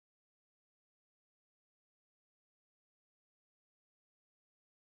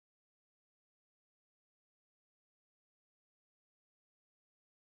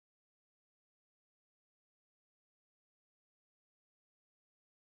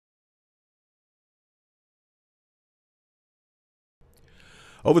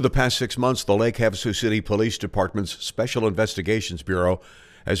Over the past 6 months, the Lake Havasu City Police Department's Special Investigations Bureau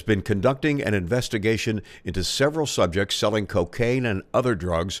has been conducting an investigation into several subjects selling cocaine and other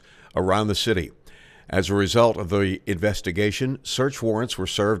drugs around the city. As a result of the investigation, search warrants were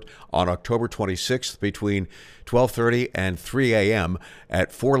served on October 26th between 12:30 and 3 a.m.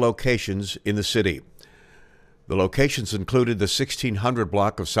 at 4 locations in the city. The locations included the 1600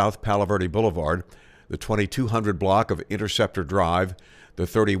 block of South Palo Verde Boulevard, the 2200 block of Interceptor Drive, the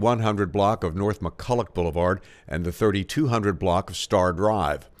 3100 block of North McCulloch Boulevard, and the 3200 block of Star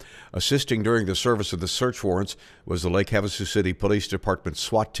Drive. Assisting during the service of the search warrants was the Lake Havasu City Police Department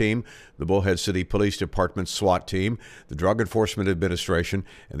SWAT team, the Bullhead City Police Department SWAT team, the Drug Enforcement Administration,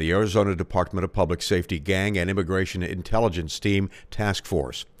 and the Arizona Department of Public Safety Gang and Immigration Intelligence Team Task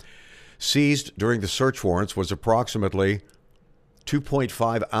Force. Seized during the search warrants was approximately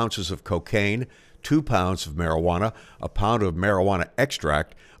 2.5 ounces of cocaine, 2 pounds of marijuana, a pound of marijuana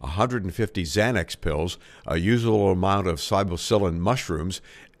extract, 150 Xanax pills, a usable amount of psilocybin mushrooms,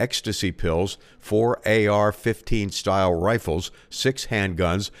 ecstasy pills, 4 AR-15 style rifles, 6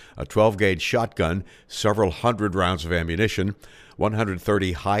 handguns, a 12-gauge shotgun, several hundred rounds of ammunition,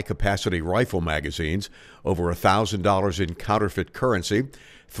 130 high-capacity rifle magazines, over $1,000 in counterfeit currency,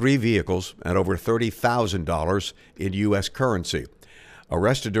 3 vehicles, and over $30,000 in U.S. currency.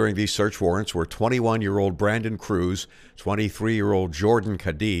 Arrested during these search warrants were 21-year-old Brandon Cruz, 23-year-old Jordan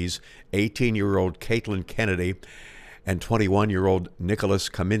Cadiz, 18-year-old Caitlin Kennedy, and 21-year-old Nicholas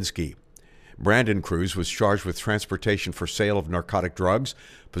Kaminsky. Brandon Cruz was charged with transportation for sale of narcotic drugs,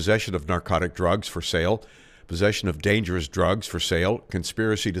 possession of narcotic drugs for sale, possession of dangerous drugs for sale,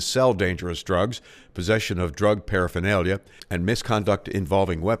 conspiracy to sell dangerous drugs, possession of drug paraphernalia, and misconduct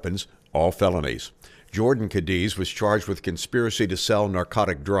involving weapons, all felonies. Jordan Cadiz was charged with conspiracy to sell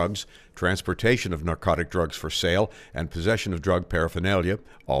narcotic drugs, transportation of narcotic drugs for sale, and possession of drug paraphernalia,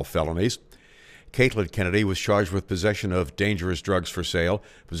 all felonies. Caitlin Kennedy was charged with possession of dangerous drugs for sale,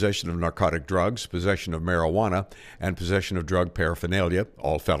 possession of narcotic drugs, possession of marijuana, and possession of drug paraphernalia,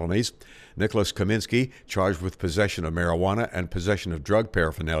 all felonies. Nicholas Kaminsky charged with possession of marijuana and possession of drug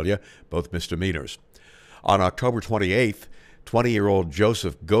paraphernalia, both misdemeanors. On October 28th, 20-year-old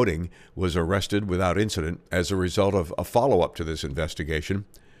Joseph Goding was arrested without incident as a result of a follow-up to this investigation.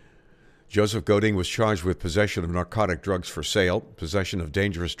 Joseph Goding was charged with possession of narcotic drugs for sale, possession of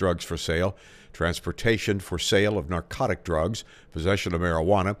dangerous drugs for sale, transportation for sale of narcotic drugs, possession of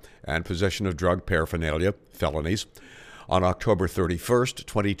marijuana, and possession of drug paraphernalia, felonies. On October 31st,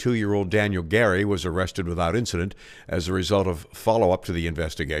 22-year-old Daniel Gary was arrested without incident as a result of follow-up to the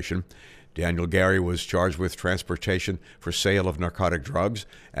investigation. Daniel Gary was charged with transportation for sale of narcotic drugs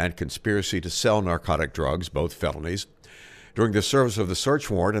and conspiracy to sell narcotic drugs, both felonies. During the service of the search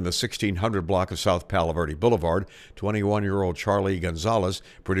warrant in the 1600 block of South Palo Verde Boulevard, 21-year-old Charlie Gonzalez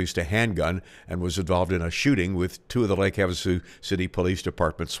produced a handgun and was involved in a shooting with 2 of the Lake Havasu City Police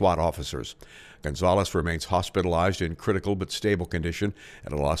Department SWAT officers. Gonzalez remains hospitalized in critical but stable condition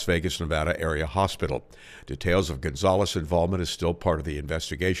at a Las Vegas, Nevada area hospital. Details of Gonzalez's involvement is still part of the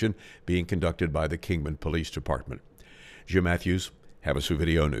investigation being conducted by the Kingman Police Department. Jim Matthews, Havasu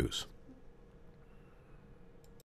Video News.